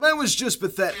was just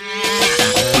pathetic.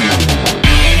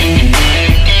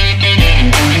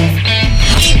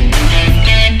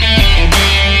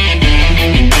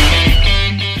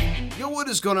 What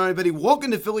is going on, everybody?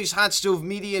 Welcome to Phillies Hot Stove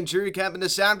Media and Jerry Cap in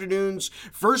this afternoon's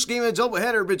first game of the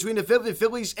doubleheader between the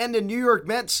Phillies and the New York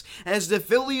Mets, as the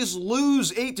Phillies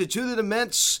lose 8-2 to the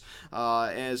Mets,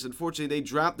 as unfortunately they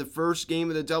dropped the first game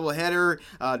of the doubleheader,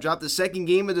 dropped the second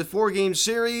game of the four-game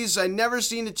series. I never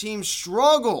seen a team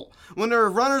struggle when there are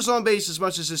runners on base as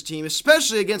much as this team,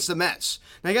 especially against the Mets.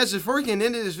 Now, guys, before we get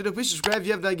into this video, please subscribe if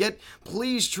you have not yet.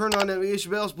 Please turn on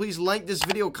notification bells. Please like this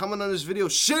video, comment on this video,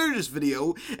 share this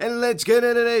video, and let's get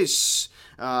into this.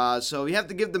 So you have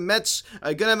to give the Mets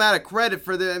a good amount of credit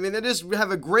for they just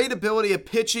have a great ability of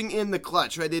pitching in the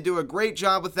clutch, right? They do a great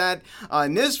job with that.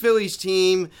 And this Phillies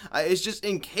team is just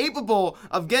incapable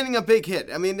of getting a big hit.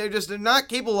 I mean, they're not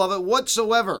capable of it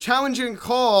whatsoever. Challenging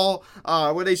call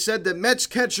where they said that Mets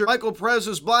catcher Michael Perez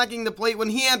was blocking the plate when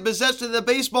he had possession of the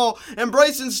baseball, and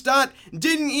Bryson Stott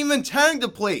didn't even tag the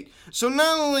plate. So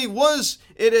not only was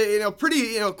it a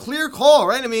pretty clear call,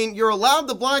 right? I mean, you're allowed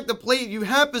to block the plate. You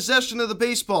have possession of the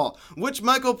baseball, which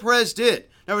Michael Perez did.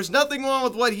 There was nothing wrong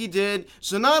with what he did.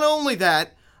 So not only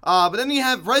that, but then you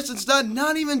have Bryson Stott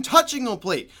not even touching the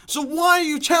plate. So why are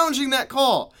you challenging that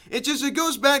call? It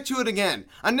goes back to it again.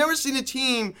 I've never seen a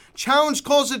team challenge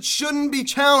calls that shouldn't be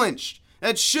challenged.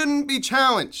 That shouldn't be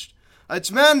challenged.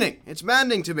 It's maddening. It's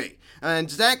maddening to me.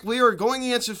 And Zach Wheeler going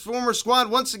against his former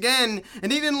squad once again,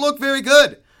 and he didn't look very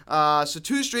good. So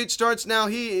 2 straight starts now.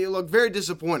 He looked very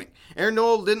disappointing. Aaron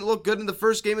Noel didn't look good in the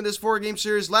first game of this 4-game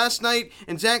series last night,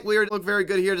 and Zach Wheeler looked very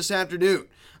good here this afternoon.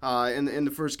 In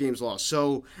the first game's loss.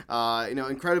 So,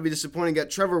 incredibly disappointing. Got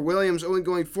Trevor Williams only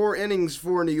going 4 innings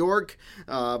for New York,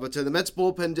 but the Mets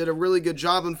bullpen did a really good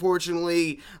job,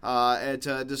 unfortunately. I'm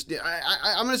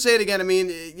going to say it again. I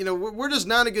mean, we're just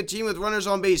not a good team with runners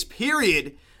on base,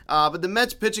 period. But the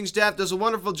Mets pitching staff does a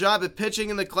wonderful job at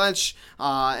pitching in the clutch,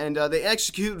 and they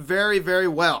execute very, very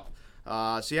well.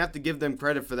 So you have to give them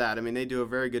credit for that. I mean, they do a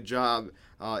very good job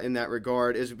in that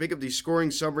regard. As we pick up the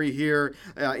scoring summary here,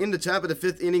 in the top of the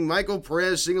 5th inning, Michael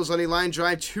Perez singles on a line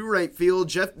drive to right field.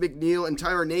 Jeff McNeil and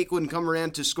Tyler Naquin come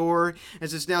around to score,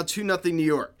 as it's now 2-0 New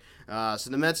York. So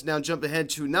the Mets now jump ahead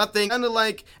 2-0. Kind of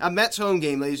like a Mets home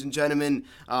game, ladies and gentlemen.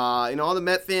 All the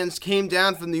Met fans came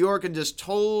down from New York and just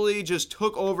totally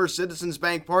took over Citizens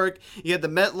Bank Park. You had the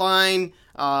Met line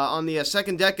on the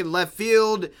second deck in left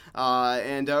field,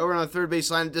 and over on the third base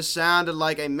line, it just sounded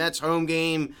like a Mets home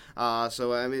game.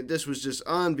 This was just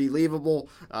unbelievable.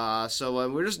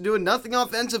 We're just doing nothing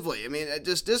offensively. I mean,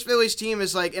 this Phillies team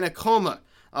is like in a coma.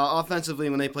 Offensively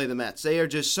when they play the Mets. They are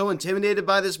just so intimidated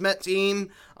by this Met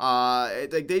team. They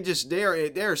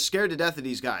are scared to death of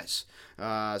these guys.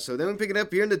 So then we pick it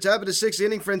up here in the top of the 6th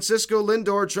inning. Francisco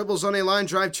Lindor triples on a line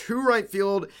drive to right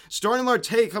field. Starling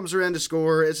Marte comes around to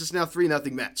score. It's just now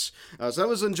 3-0 Mets. So that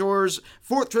was Lindor's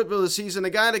 4th triple of the season. A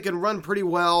guy that can run pretty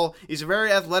well. He's a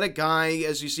very athletic guy,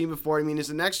 as you've seen before. I mean, he's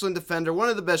an excellent defender. One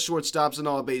of the best shortstops in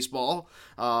all of baseball.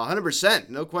 100%.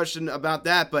 No question about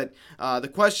that. But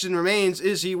the question remains,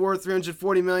 is he worth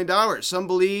 $340 million? Some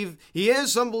believe he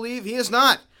is. Some believe he is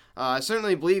not. I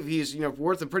certainly believe he's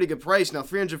worth a pretty good price. Now,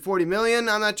 $340 million,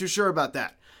 I'm not too sure about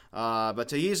that.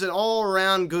 But he's an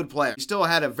all-around good player. He still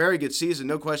had a very good season,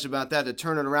 no question about that, to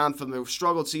turn it around from the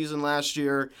struggled season last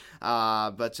year.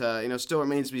 Still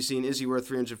remains to be seen, is he worth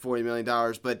 $340 million?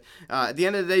 But at the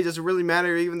end of the day, does it really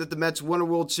matter even that the Mets won a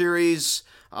World Series?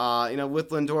 With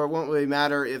Lindor, it won't really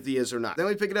matter if he is or not. Then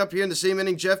we pick it up here in the same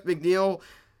inning. Jeff McNeil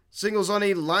singles on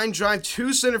a line drive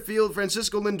to center field.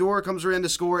 Francisco Lindor comes around to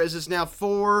score, as it's now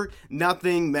 4-0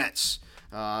 Mets.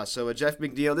 Jeff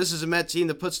McNeil, this is a Met team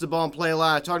that puts the ball in play a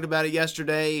lot. I talked about it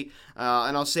yesterday,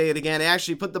 and I'll say it again. They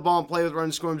actually put the ball in play with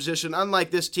run scoring position, unlike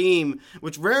this team,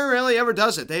 which very rarely ever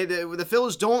does it. The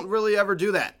Phillies don't really ever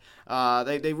do that.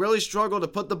 They really struggle to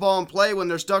put the ball in play when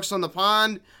there's ducks on the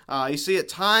pond. You see it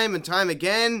time and time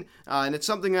again, and it's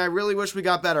something I really wish we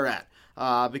got better at.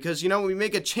 Because, we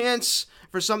make a chance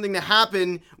for something to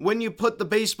happen when you put the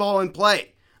baseball in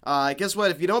play. Guess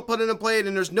what? If you don't put it in play,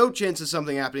 then there's no chance of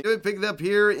something happening. We pick it up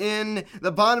here in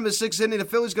the bottom of the 6th inning. The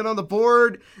Phillies get on the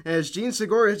board as Gene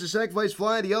Segura hits a sacrifice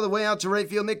fly the other way out to right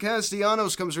field. Nick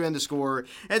Castellanos comes around to score.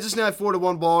 It's just now a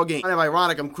 4-1 ball game. Kind of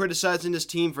ironic. I'm criticizing this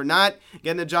team for not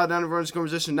getting the job done in run scoring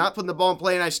position, not putting the ball in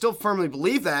play, and I still firmly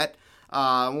believe that.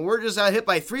 We're just hit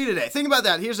by 3 today. Think about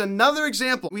that. Here's another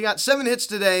example. We got 7 hits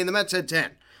today, and the Mets had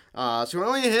 10. So we're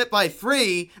only hit by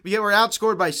 3, but yet we're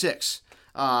outscored by 6.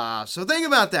 So think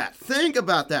about that.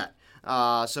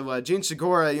 Gene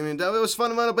Segura, that was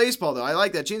fundamental baseball, though. I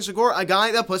like that. Gene Segura, a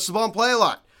guy that puts the ball in play a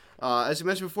lot. As I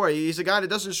mentioned before, he's a guy that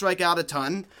doesn't strike out a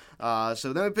ton.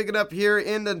 So then we pick it up here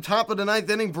in the top of the ninth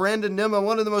inning. Brandon Nimmo,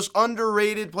 one of the most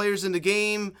underrated players in the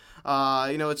game.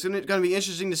 It's going to be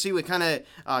interesting to see what kind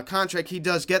of contract he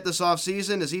does get this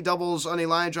offseason as he doubles on a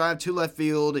line drive to left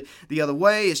field the other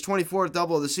way. His 24th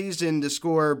double of the season to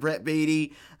score Brett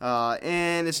Beatty,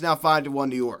 and it's now 5-1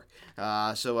 New York.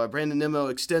 So Brandon Nimmo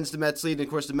extends the Mets lead, and of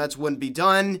course the Mets wouldn't be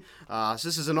done. So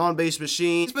this is an on-base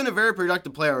machine. He's been a very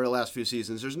productive player over the last few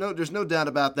seasons. There's no doubt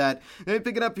about that. Then we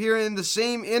pick it up here in the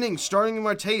same inning, starting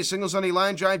Marte singles on a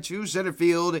line drive to center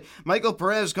field. Michael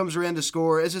Perez comes around to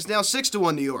score as it's now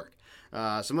 6-1 New York.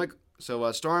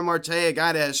 Starring Marte, a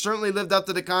guy that has certainly lived up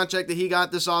to the contract that he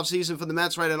got this offseason for the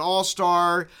Mets, right? An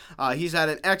all-star. He's had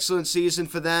an excellent season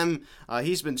for them.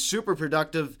 He's been super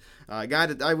productive. A guy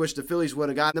that I wish the Phillies would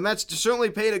have gotten. The Mets certainly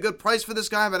paid a good price for this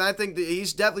guy, but I think that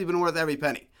he's definitely been worth every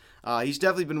penny. He's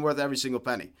definitely been worth every single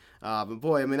penny. But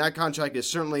boy, I mean, that contract is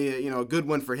certainly, a good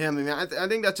one for him. I mean, I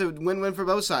think that's a win-win for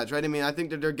both sides, right? I mean, I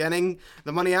think that they're getting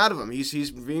the money out of him.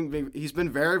 He's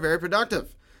been very, very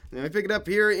productive. Now we pick it up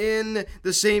here in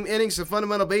the same innings of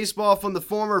fundamental baseball from the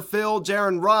former Phil,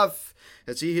 Darren Ruff.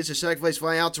 As he hits a second place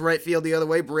fly out to right field the other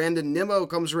way, Brandon Nimmo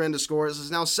comes around to score. This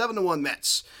is now 7-1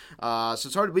 Mets. So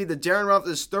it's hard to believe that Darren Ruff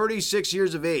is 36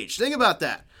 years of age. Think about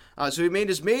that. So he made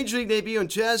his major league debut in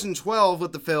 2012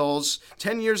 with the Phillies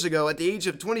 10 years ago at the age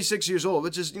of 26 years old,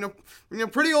 which is,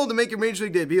 pretty old to make your major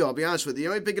league debut, I'll be honest with you.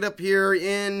 We pick it up here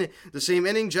in the same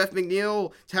inning. Jeff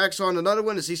McNeil tacks on another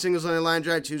one as he singles on a line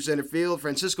drive to center field.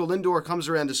 Francisco Lindor comes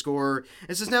around to score.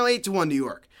 This is now 8-1 New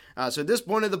York. So at this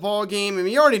point of the ball game, I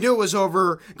mean, you already knew it was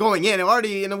over going in. It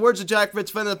already, in the words of Jack Fritz,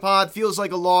 friend of the pod, feels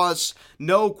like a loss.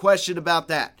 No question about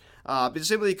that. But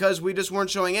simply because we just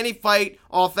weren't showing any fight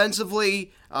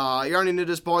offensively. You already knew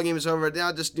this ball game is over.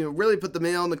 Now just really put the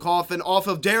nail in the coffin off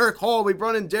of Derek Hall. We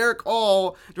brought in Derek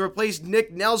Hall to replace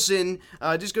Nick Nelson.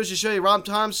 Just goes to show you, Rob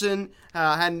Thompson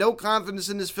had no confidence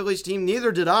in this Phillies team.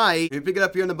 Neither did I. We pick it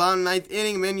up here in the bottom ninth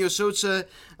inning. Emmanuel Sosa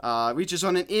reaches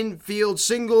on an infield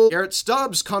single. Garrett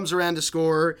Stubbs comes around to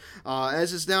score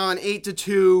as it's now an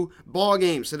 8-2 ball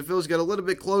game. So the Phillies got a little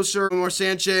bit closer. More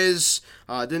Sanchez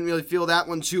didn't really feel that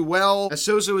one too well, as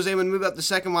Sosa was able to move up to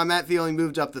second while Matt Fielding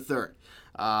moved up to third.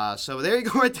 So there you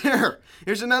go right there.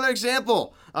 Here's another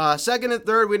example. Second and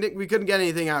third, we couldn't get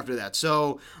anything after that.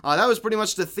 So that was pretty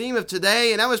much the theme of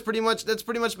today, and that's pretty much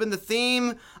been the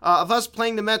theme of us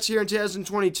playing the Mets here in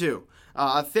 2022.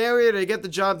 A failure to get the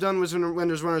job done was when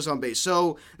there's runners on base.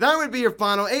 So that would be your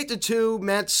final 8-2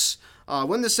 Mets.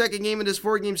 Win the second game of this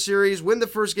 4-game series. Win the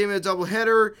first game of the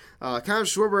doubleheader. Kyle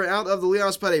Schwarber out of the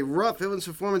leadoff spot. A rough Phillies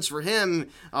performance for him.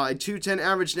 A .210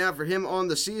 average now for him on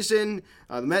the season.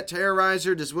 The Met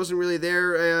terrorizer just wasn't really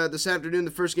there this afternoon.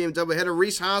 The first game of doubleheader.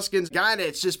 Rhys Hoskins, guy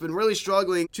that's just been really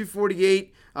struggling. .248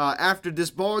 after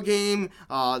this ball game.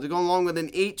 They're going along with an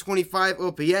 .825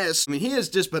 OPS. I mean, he has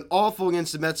just been awful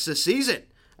against the Mets this season.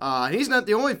 He's not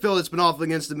the only Phil that's been awful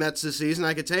against the Mets this season.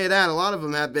 I can tell you that. A lot of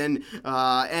them have been.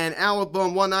 And Alec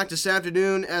Bohm, one knock this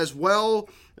afternoon as well.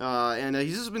 And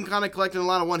he's just been kind of collecting a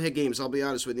lot of one-hit games, I'll be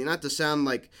honest with you. Not to sound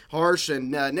like harsh.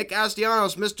 And Nick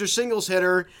Castellanos, Mr. Singles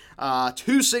hitter.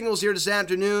 2 singles here this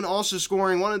afternoon. Also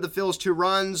scoring one of the Phil's 2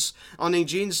 runs on a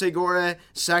Gene Segura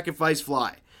sacrifice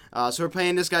fly. So we're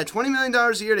paying this guy $20 million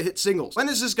a year to hit singles. When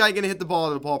is this guy going to hit the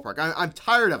ball at the ballpark? I'm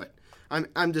tired of it.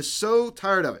 I'm just so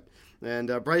tired of it.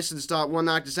 And Bryson Stott, one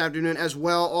knock this afternoon as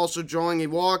well, also drawing a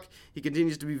walk. He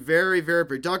continues to be very, very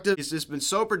productive. He's just been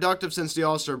so productive since the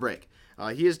All-Star break.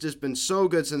 He has just been so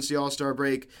good since the All-Star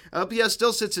break. OPS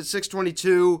still sits at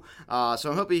 622, so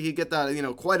I'm hoping he can get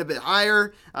that, quite a bit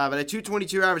higher. But at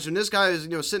 222 average, when this guy is,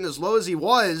 sitting as low as he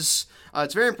was,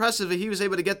 it's very impressive that he was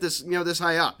able to get this, this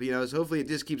high up. So hopefully it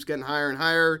just keeps getting higher and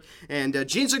higher. And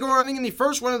Gene Segura, I think in the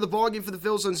first run of the ballgame for the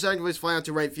Phillies on second place, fly out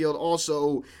to right field,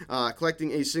 also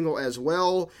collecting a single as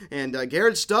well. And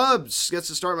Garrett Stubbs gets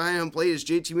to start behind home plate as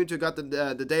JT Muto got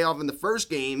the day off in the first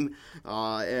game,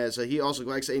 as he also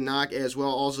collects a knock as well,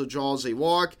 also draws a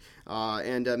walk.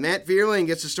 And Matt Vierling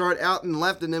gets to start out and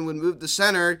left and then would move to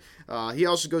center. He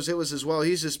also goes hitless as well.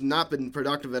 He's just not been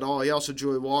productive at all. He also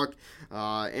drew a walk.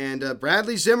 And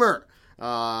Bradley Zimmer,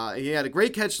 he had a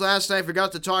great catch last night.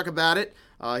 Forgot to talk about it.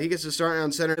 He gets to start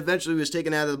on center. Eventually was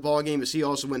taken out of the ballgame as he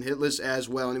also went hitless as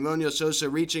well. And Emmanuel Sosa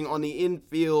reaching on the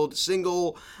infield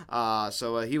single.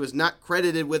 So he was not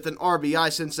credited with an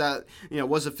RBI since that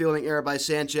was a fielding error by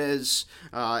Sanchez.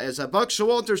 As Buck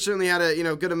Showalter certainly had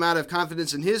a good amount of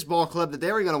confidence in his ball club that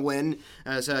they were going to win.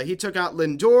 As he took out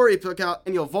Lindor, he took out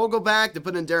Daniel Vogelback to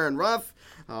put in Darren Ruff.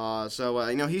 So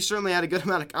he certainly had a good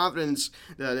amount of confidence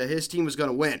that his team was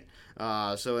going to win.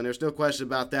 And there's no question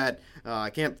about that. I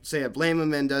can't say I blame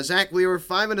him. And Zach Wheeler,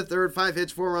 5 1/3, 5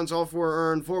 hits, 4 runs, all 4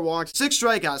 earned, 4 walks, 6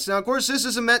 strikeouts. Now, of course, this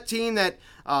is a Met team that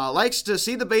likes to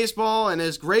see the baseball and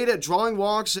is great at drawing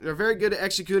walks. They're very good at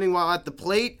executing while at the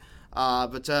plate.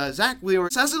 But Zach Wheeler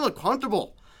hasn't looked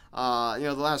comfortable,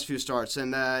 the last few starts.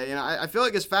 And, I feel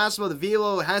like his fastball, the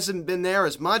velo, hasn't been there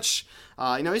as much.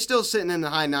 He's still sitting in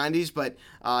the high 90s, but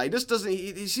he just doesn't,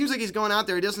 he seems like he's going out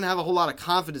there, he doesn't have a whole lot of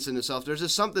confidence in himself. There's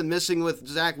just something missing with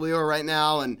Zach Wheeler right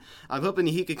now, and I'm hoping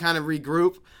he could kind of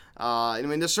regroup.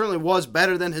 This certainly was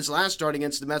better than his last start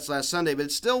against the Mets last Sunday, but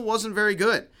it still wasn't very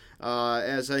good.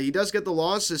 As he does get the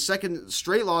loss, his second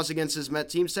straight loss against his Met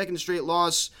team, second straight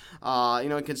loss,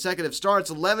 in consecutive starts,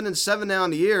 11-7 now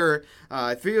in the year,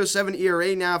 3.07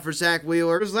 ERA now for Zach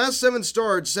Wheeler. His last 7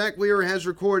 starts, Zach Wheeler has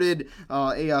recorded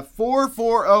a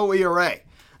 4.40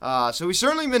 ERA. So he's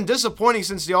certainly been disappointing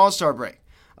since the All-Star break.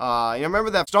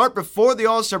 Remember that start before the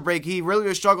All-Star break, he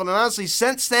really struggled, and honestly,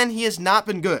 since then, he has not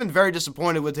been good. I've been very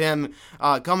disappointed with him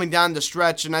coming down the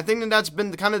stretch, and I think that's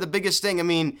been kind of the biggest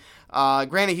thing.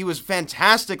 Granted, he was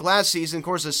fantastic last season, of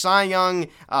course, a Cy Young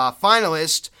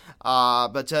finalist,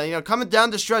 but coming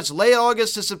down the stretch, late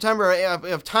August to September,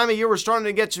 of time of year we're starting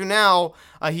to get to now,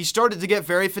 he started to get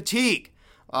very fatigued.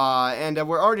 And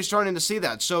we're already starting to see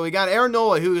that. So we got Aaron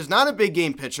Nola, who is not a big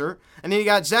game pitcher, and then you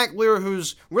got Zach Wheeler,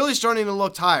 who's really starting to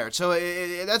look tired. So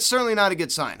that's certainly not a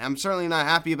good sign. I'm certainly not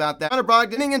happy about that. Connor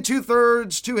Brogdon, inning in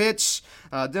 2/3, 2 hits,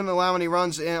 didn't allow any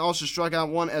runs, and also struck out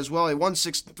 1 as well. A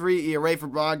 1.63 ERA for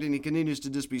Brogdon. He continues to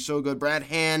just be so good. Brad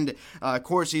Hand, of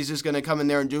course, he's just going to come in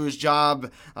there and do his job.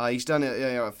 He's done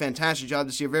a fantastic job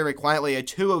this year, very quietly. A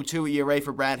 2.02 ERA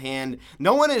for Brad Hand.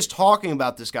 No one is talking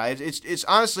about this guy. It's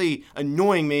honestly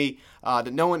annoying me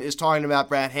that no one is talking about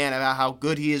Brad Hand, about how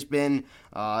good he has been.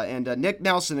 Nick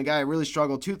Nelson, a guy who really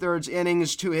struggled, 2/3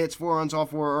 innings, 2 hits, 4 runs, all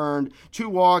 4 earned, 2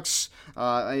 walks,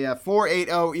 a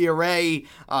 4.80 ERA.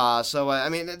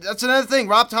 That's another thing.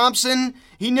 Rob Thompson,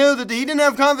 he knew that he didn't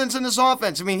have confidence in this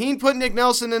offense. He put Nick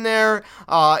Nelson in there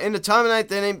in the time of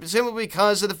night inning simply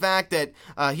because of the fact that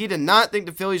he did not think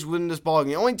the Phillies would win this ball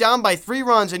game. You're only down by 3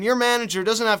 runs, and your manager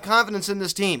doesn't have confidence in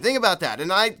this team. Think about that,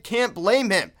 and I can't blame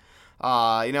him.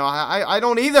 I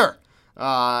don't either.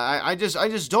 I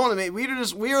just don't.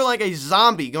 We are like a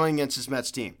zombie going against this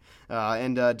Mets team.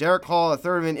 Derek Hall, a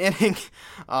third of an inning,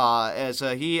 as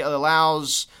he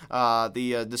allows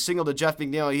the single to Jeff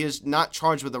McNeil. He is not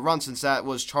charged with a run since that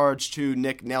was charged to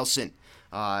Nick Nelson.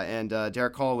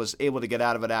 Derek Hall was able to get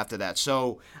out of it after that.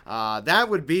 So that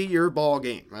would be your ball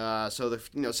game. So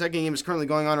the second game is currently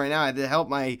going on right now. I had to help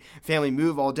my family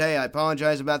move all day. I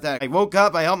apologize about that. I woke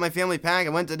up, I helped my family pack, I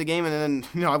went to the game, and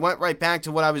then I went right back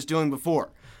to what I was doing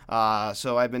before.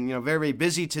 So I've been very, very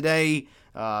busy today.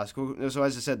 So as I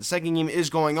said, the second game is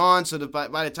going on. So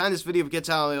by the time this video gets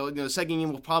out, the second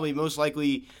game will probably most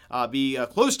likely be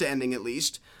close to ending at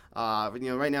least.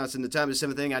 Right now it's in the top of the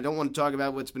 7th inning. I don't want to talk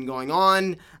about what's been going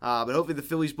on, but hopefully the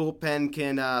Phillies bullpen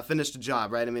can finish the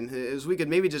job, right? As we could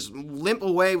maybe just limp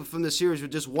away from the series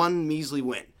with just one measly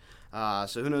win.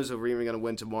 So who knows if we're even going to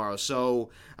win tomorrow. So,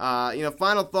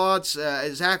 final thoughts.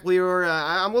 Zach Wheeler,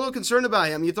 I'm a little concerned about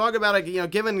him. You talk about,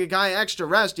 giving a guy extra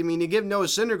rest. You give Noah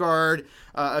Syndergaard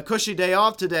a cushy day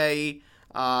off today.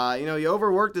 You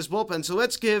overworked this bullpen. So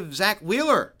let's give Zach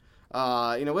Wheeler,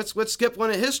 let's skip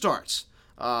one of his starts.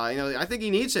 I think he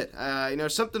needs it.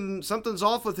 Something's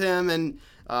off with him, and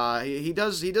he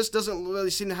just doesn't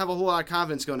really seem to have a whole lot of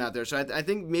confidence going out there. So I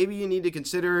think maybe you need to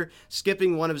consider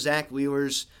skipping one of Zach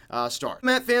Wheeler's starts.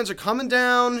 Met fans are coming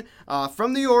down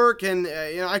from New York, and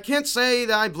I can't say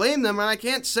that I blame them, and I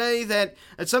can't say that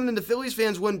it's something the Phillies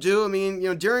fans wouldn't do.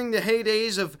 During the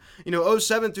heydays of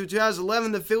 07 through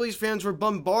 2011, the Phillies fans were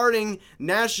bombarding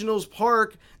Nationals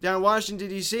Park down in Washington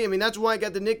D.C. That's why I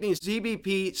got the nickname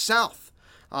CBP South.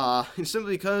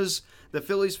 Simply because the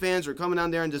Phillies fans are coming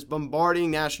down there and just bombarding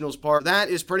Nationals Park. That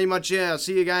is pretty much it. I'll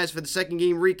see you guys for the second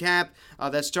game recap.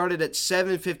 That started at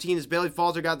 7:15 as Bailey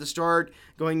Falter got the start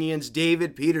going against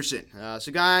David Peterson.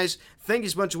 So guys, thank you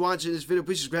so much for watching this video.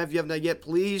 Please subscribe if you haven't done yet.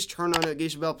 Please turn on the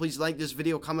notification bell. Please like this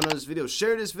video, comment on this video,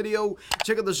 share this video.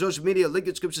 Check out the social media, link in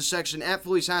the description section at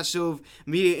Phillies Hot Stove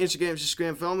Media,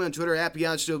 Instagram, follow me on Twitter at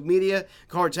Beyond Stove Media.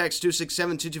 Call or text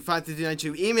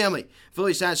 267-225-5392. Email me,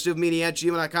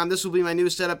 PhilliesHotStoveMedia@gmail.com. This will be my new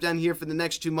setup down here for the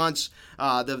next 2 months.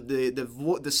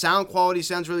 The sound quality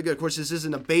sounds really good. Of course, this is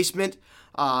in a basement.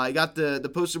 You got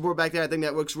the poster board back there. I think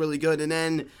that looks really good. And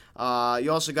then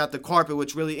you also got the carpet,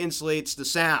 which really insulates the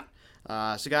sound.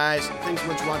 So guys, thanks so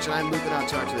much for watching. I'm Luke, and I'll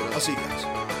talk to you later. I'll see you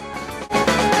guys.